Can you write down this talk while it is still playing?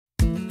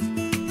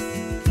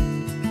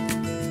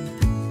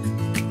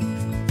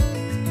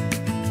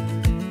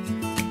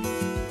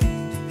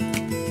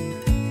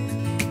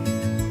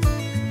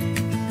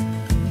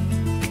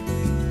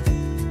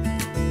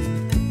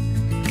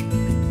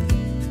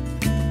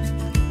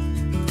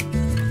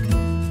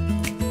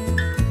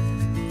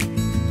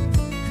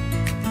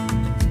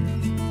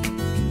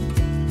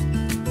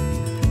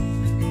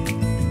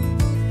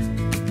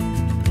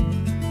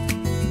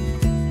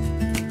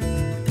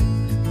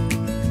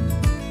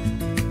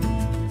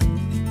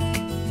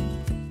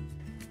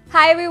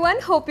Hi everyone,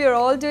 hope you're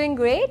all doing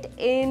great.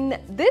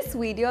 In this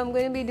video, I'm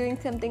going to be doing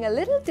something a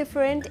little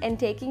different and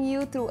taking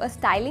you through a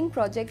styling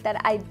project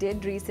that I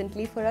did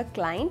recently for a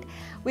client.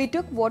 We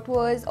took what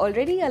was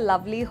already a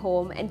lovely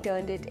home and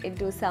turned it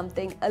into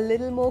something a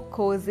little more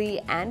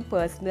cozy and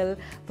personal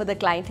for the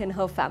client and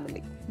her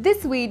family.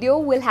 This video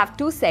will have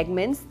two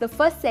segments. The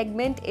first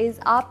segment is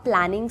our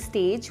planning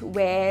stage,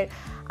 where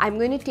I'm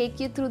going to take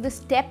you through the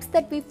steps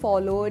that we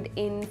followed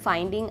in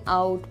finding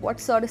out what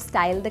sort of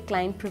style the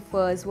client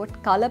prefers,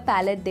 what color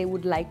palette they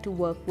would like to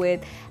work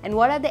with, and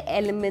what are the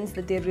elements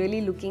that they're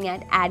really looking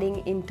at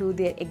adding into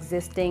their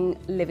existing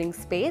living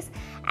space.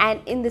 And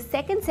in the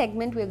second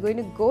segment, we're going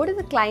to go to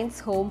the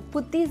client's home,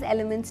 put these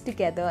elements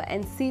together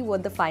and see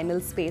what the final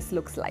space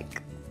looks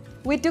like.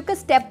 We took a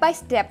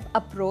step-by-step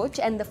approach,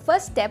 and the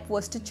first step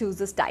was to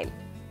choose a style.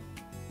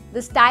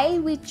 The style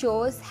we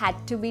chose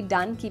had to be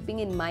done keeping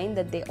in mind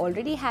that they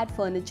already had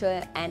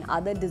furniture and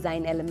other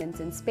design elements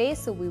in space,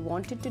 so we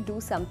wanted to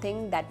do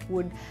something that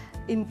would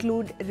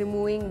include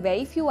removing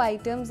very few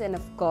items and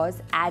of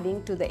course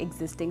adding to the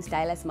existing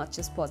style as much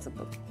as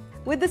possible.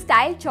 With the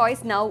style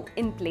choice now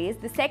in place,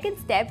 the second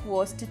step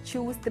was to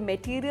choose the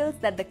materials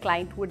that the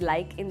client would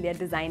like in their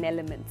design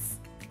elements.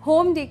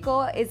 Home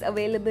decor is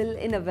available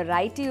in a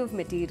variety of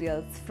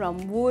materials,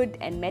 from wood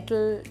and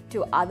metal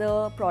to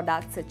other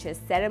products such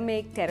as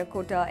ceramic,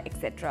 terracotta,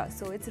 etc.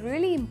 So it's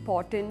really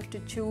important to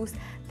choose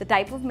the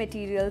type of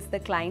materials the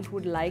client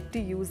would like to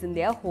use in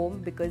their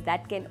home, because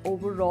that can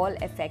overall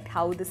affect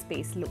how the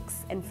space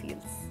looks and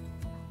feels.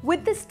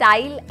 With the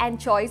style and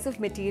choice of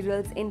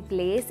materials in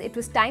place, it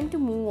was time to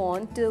move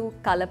on to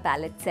color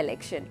palette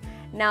selection.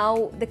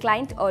 Now, the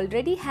client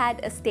already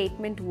had a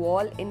statement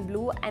wall in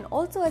blue and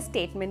also a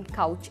statement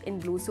couch in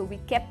blue, so we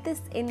kept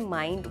this in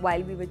mind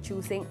while we were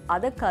choosing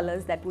other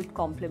colors that would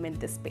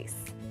complement the space.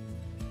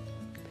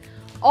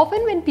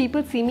 Often when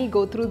people see me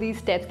go through these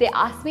steps, they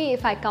ask me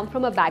if I come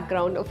from a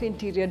background of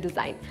interior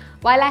design.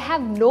 While I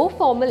have no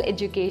formal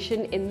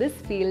education in this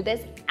field,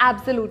 there's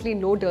absolutely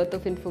no dearth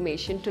of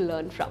information to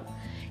learn from.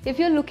 If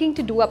you're looking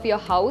to do up your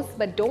house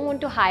but don't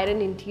want to hire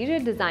an interior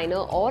designer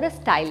or a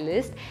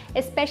stylist,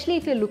 especially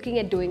if you're looking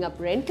at doing up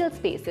rental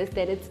spaces,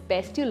 then it's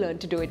best you learn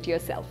to do it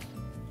yourself.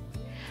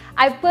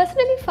 I've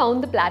personally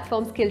found the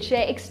platform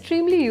Skillshare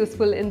extremely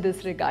useful in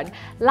this regard.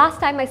 Last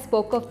time I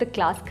spoke of the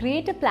class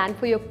Create a Plan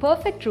for Your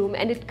Perfect Room,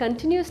 and it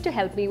continues to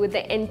help me with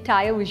the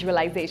entire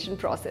visualization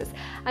process.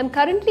 I'm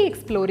currently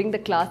exploring the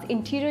class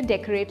Interior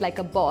Decorate Like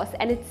a Boss,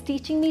 and it's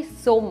teaching me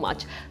so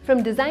much,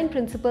 from design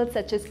principles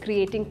such as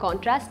creating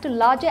contrast to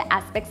larger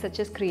aspects such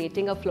as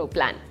creating a floor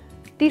plan.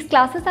 These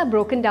classes are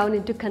broken down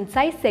into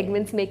concise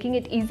segments, making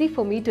it easy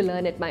for me to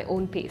learn at my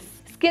own pace.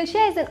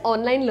 Skillshare is an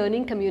online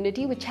learning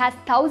community which has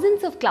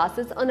thousands of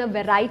classes on a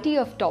variety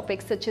of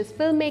topics such as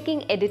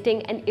filmmaking,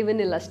 editing, and even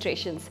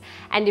illustrations.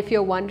 And if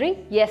you're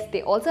wondering, yes,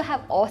 they also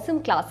have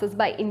awesome classes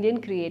by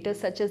Indian creators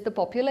such as the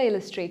popular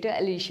illustrator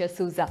Alicia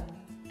Souza.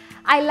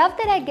 I love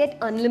that I get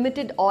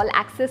unlimited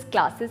all-access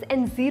classes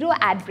and zero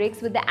ad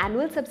breaks with the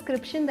annual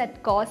subscription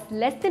that costs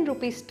less than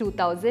Rs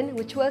 2,000,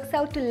 which works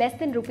out to less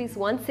than Rs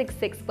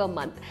 166 per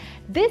month.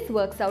 This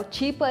works out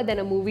cheaper than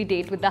a movie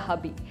date with the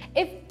hubby.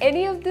 If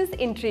any of this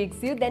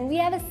intrigues you, then we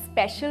have a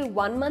special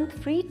 1-month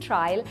free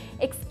trial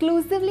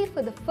exclusively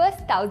for the first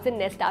 1,000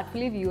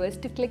 NestArtfully viewers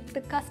to click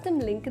the custom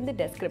link in the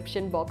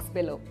description box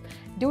below.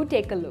 Do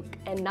take a look,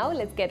 and now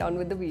let's get on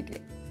with the video.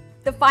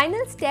 The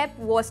final step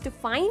was to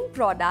find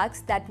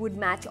products that would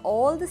match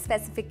all the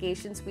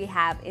specifications we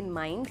have in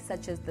mind,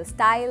 such as the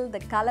style,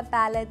 the color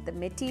palette, the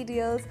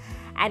materials,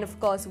 and of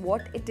course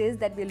what it is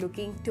that we're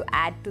looking to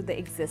add to the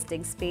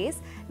existing space.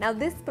 Now,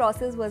 this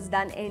process was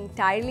done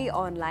entirely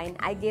online.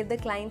 I gave the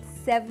client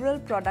several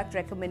product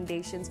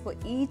recommendations for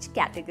each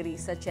category,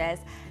 such as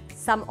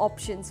some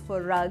options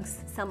for rugs,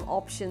 some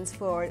options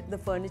for the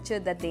furniture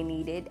that they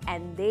needed,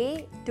 and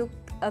they took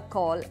a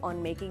call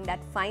on making that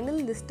final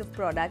list of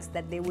products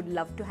that they would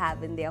love to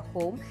have in their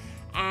home.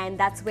 And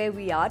that's where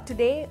we are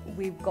today.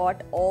 We've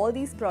got all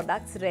these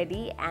products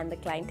ready and the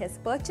client has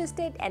purchased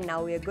it, and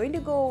now we are going to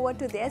go over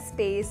to their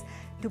space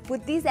to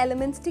put these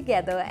elements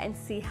together and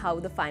see how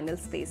the final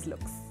space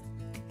looks.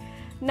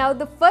 Now,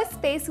 the first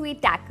space we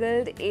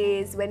tackled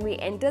is when we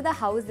enter the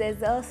house,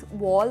 there's a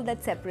wall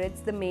that separates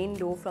the main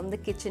door from the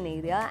kitchen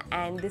area,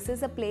 and this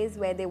is a place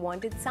where they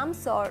wanted some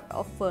sort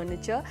of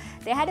furniture.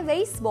 They had a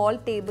very small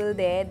table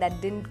there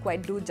that didn't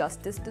quite do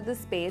justice to the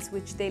space,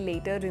 which they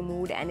later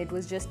removed, and it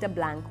was just a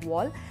blank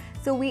wall.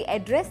 So we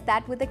addressed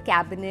that with a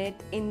cabinet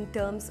in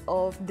terms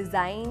of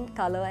design,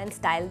 color and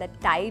style that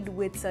tied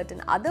with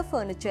certain other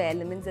furniture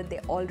elements that they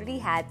already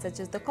had, such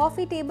as the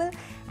coffee table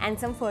and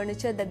some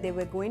furniture that they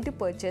were going to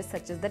purchase,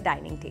 such as the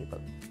dining table.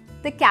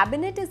 The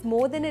cabinet is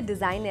more than a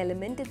design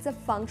element, it's a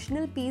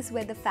functional piece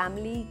where the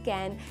family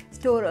can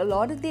store a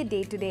lot of their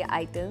day-to-day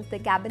items. The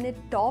cabinet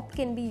top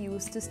can be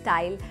used to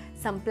style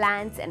some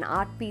plants and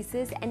art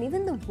pieces, and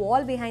even the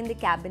wall behind the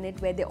cabinet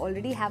where they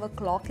already have a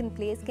clock in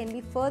place can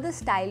be further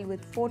styled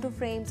with photo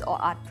frames or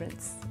art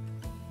prints.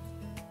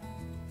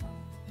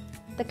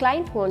 The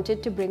client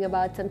wanted to bring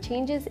about some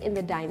changes in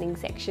the dining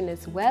section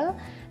as well.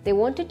 They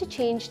wanted to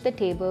change the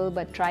table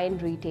but try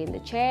and retain the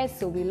chairs,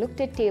 so we looked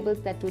at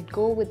tables that would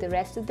go with the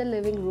rest of the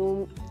living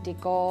room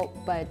decor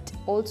but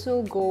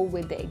also go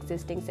with the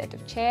existing set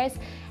of chairs,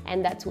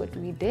 and that's what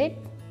we did.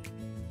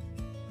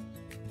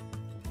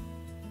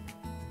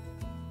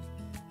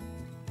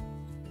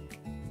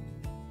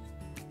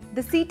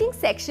 The seating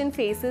section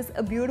faces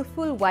a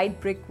beautiful white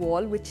brick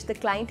wall which the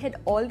client had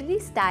already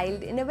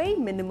styled in a very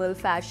minimal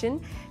fashion.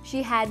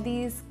 She had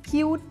these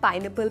cute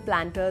pineapple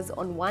planters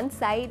on one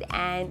side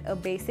and a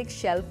basic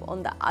shelf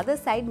on the other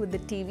side with the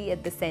TV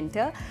at the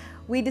center.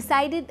 We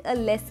decided a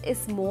less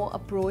is more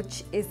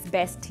approach is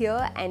best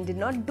here and did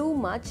not do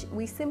much.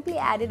 We simply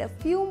added a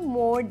few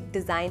more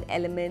design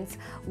elements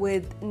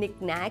with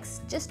knickknacks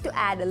just to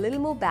add a little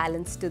more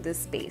balance to this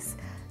space.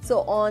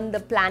 So on the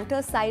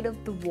planter side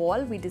of the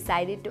wall, we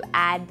decided to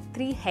add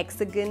 3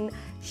 hexagon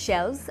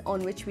shelves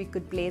on which we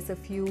could place a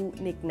few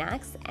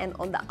knickknacks, and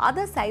on the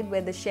other side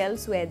where the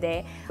shelves were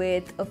there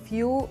with a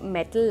few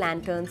metal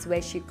lanterns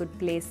where she could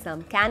place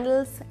some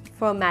candles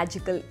for a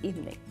magical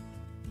evening.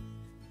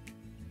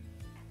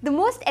 The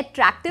most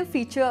attractive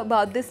feature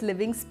about this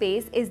living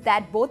space is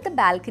that both the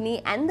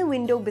balcony and the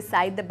window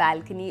beside the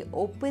balcony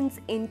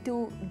opens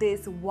into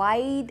this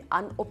wide,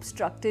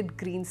 unobstructed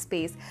green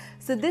space.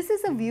 So this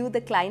is a view the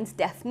clients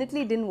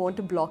definitely didn't want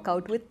to block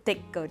out with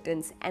thick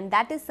curtains, and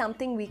that is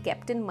something we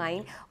kept in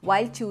mind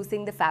while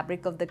choosing the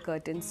fabric of the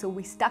curtains. So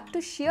we stuck to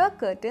sheer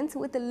curtains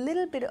with a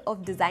little bit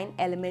of design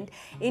element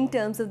in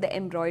terms of the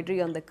embroidery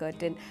on the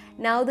curtain.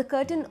 Now the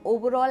curtain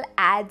overall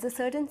adds a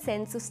certain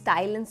sense of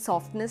style and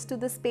softness to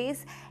the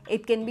space.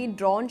 It can be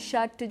drawn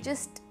shut to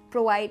just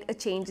provide a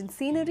change in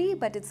scenery,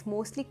 but it's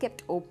mostly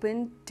kept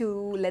open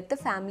to let the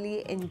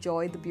family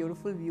enjoy the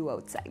beautiful view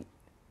outside.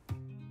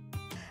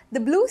 The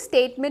blue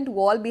statement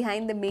wall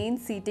behind the main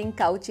seating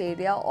couch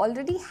area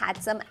already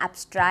had some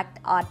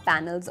abstract art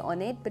panels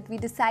on it, but we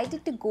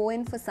decided to go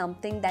in for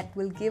something that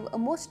will give a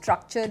more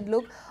structured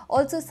look,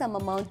 also some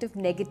amount of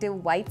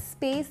negative white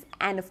space,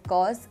 and of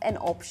course an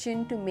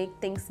option to make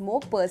things more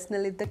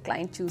personal if the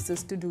client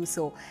chooses to do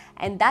so.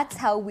 And that's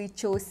how we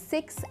chose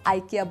 6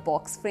 IKEA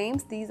box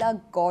frames. These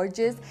are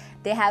gorgeous.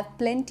 They have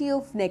plenty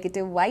of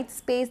negative white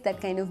space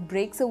that kind of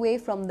breaks away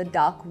from the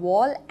dark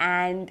wall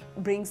and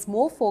brings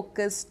more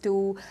focus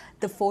to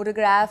the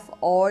photograph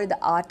or the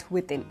art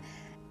within.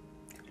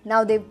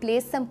 Now they've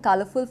placed some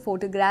colorful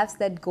photographs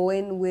that go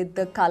in with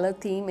the color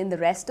theme in the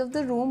rest of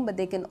the room, but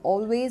they can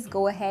always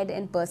go ahead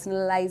and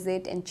personalize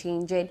it and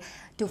change it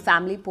to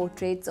family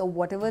portraits or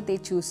whatever they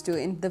choose to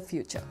in the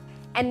future.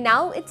 And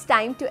now it's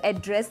time to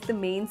address the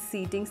main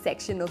seating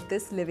section of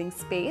this living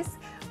space.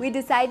 We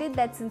decided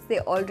that since they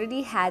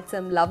already had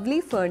some lovely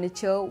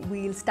furniture,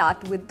 we'll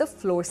start with the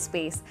floor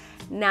space.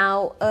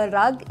 Now, a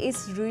rug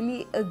is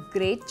really a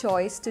great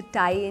choice to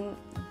tie in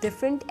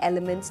different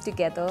elements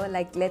together.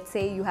 Like, let's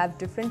say you have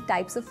different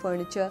types of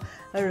furniture,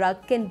 a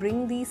rug can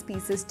bring these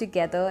pieces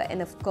together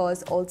and of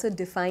course also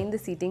define the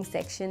seating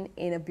section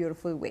in a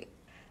beautiful way.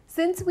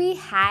 Since we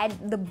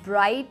had the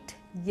bright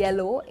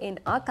yellow in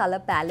our color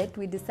palette,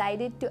 we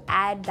decided to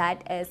add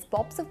that as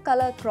pops of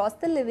color across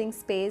the living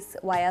space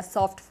via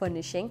soft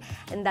furnishing,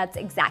 and that's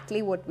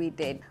exactly what we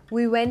did.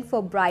 We went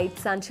for bright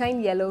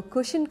sunshine yellow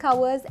cushion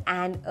covers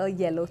and a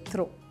yellow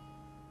throw.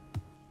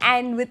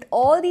 And with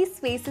all these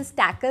spaces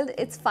tackled,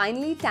 it's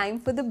finally time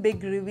for the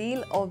big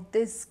reveal of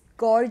this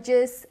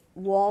gorgeous,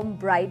 warm,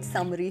 bright,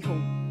 summery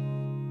home.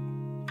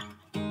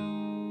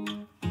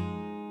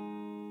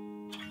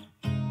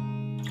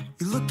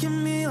 You look at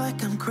me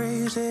like I'm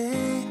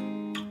crazy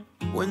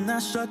when I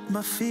shut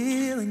my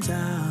feelings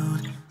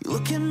out. You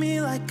look at me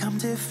like I'm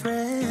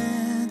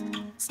different,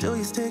 still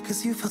you stay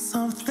cause you feel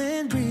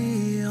something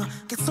real.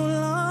 Get so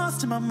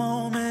lost in my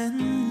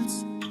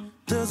moments,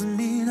 doesn't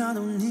mean I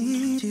don't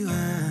need you.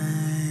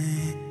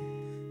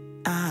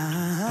 I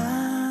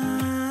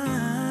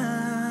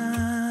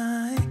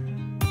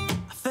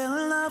fell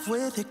in love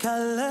with your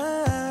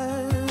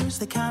colors,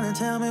 they kinda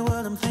tell me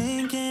what I'm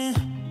thinking.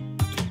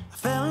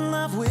 Fell in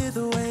love with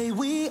the way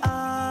we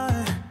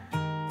are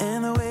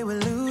and the way we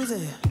lose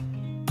it.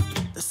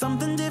 There's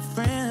something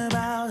different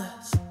about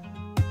us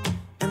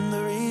and the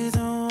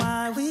reason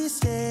why we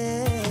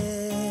stay.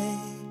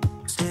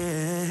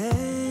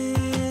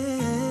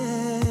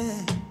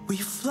 We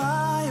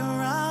fly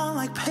around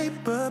like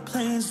paper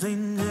planes, they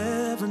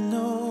never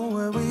know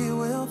where we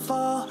will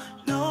fall.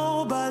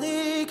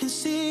 Nobody can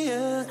see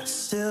us,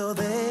 still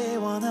they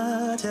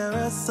wanna tear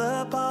us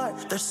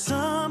apart. There's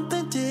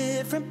something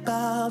different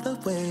about the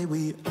way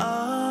we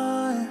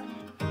are.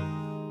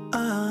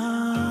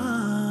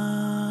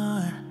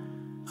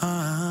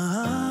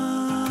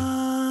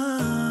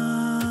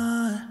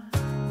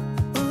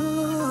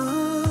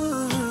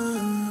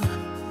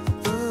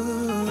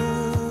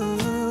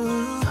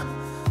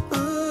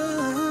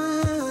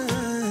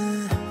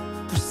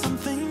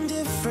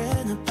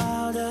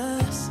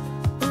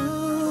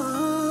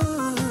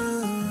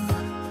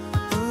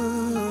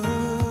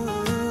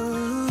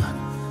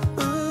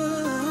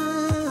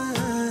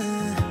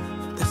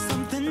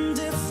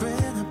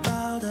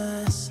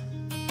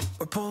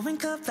 pouring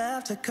cup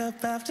after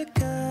cup after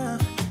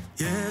cup.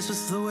 Yeah, it's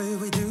just the way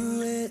we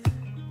do it.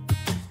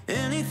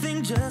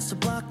 Anything just to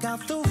block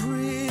out the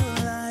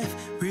real life,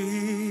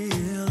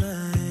 real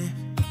life.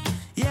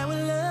 Yeah,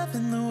 we're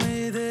loving the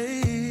way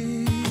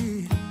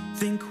they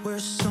think we're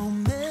so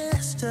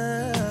messed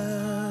up.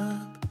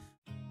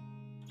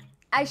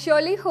 I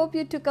surely hope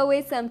you took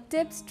away some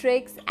tips,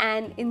 tricks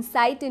and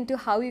insight into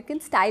how you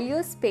can style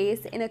your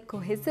space in a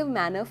cohesive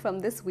manner from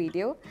this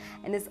video.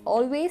 And as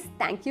always,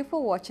 thank you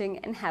for watching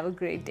and have a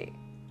great day.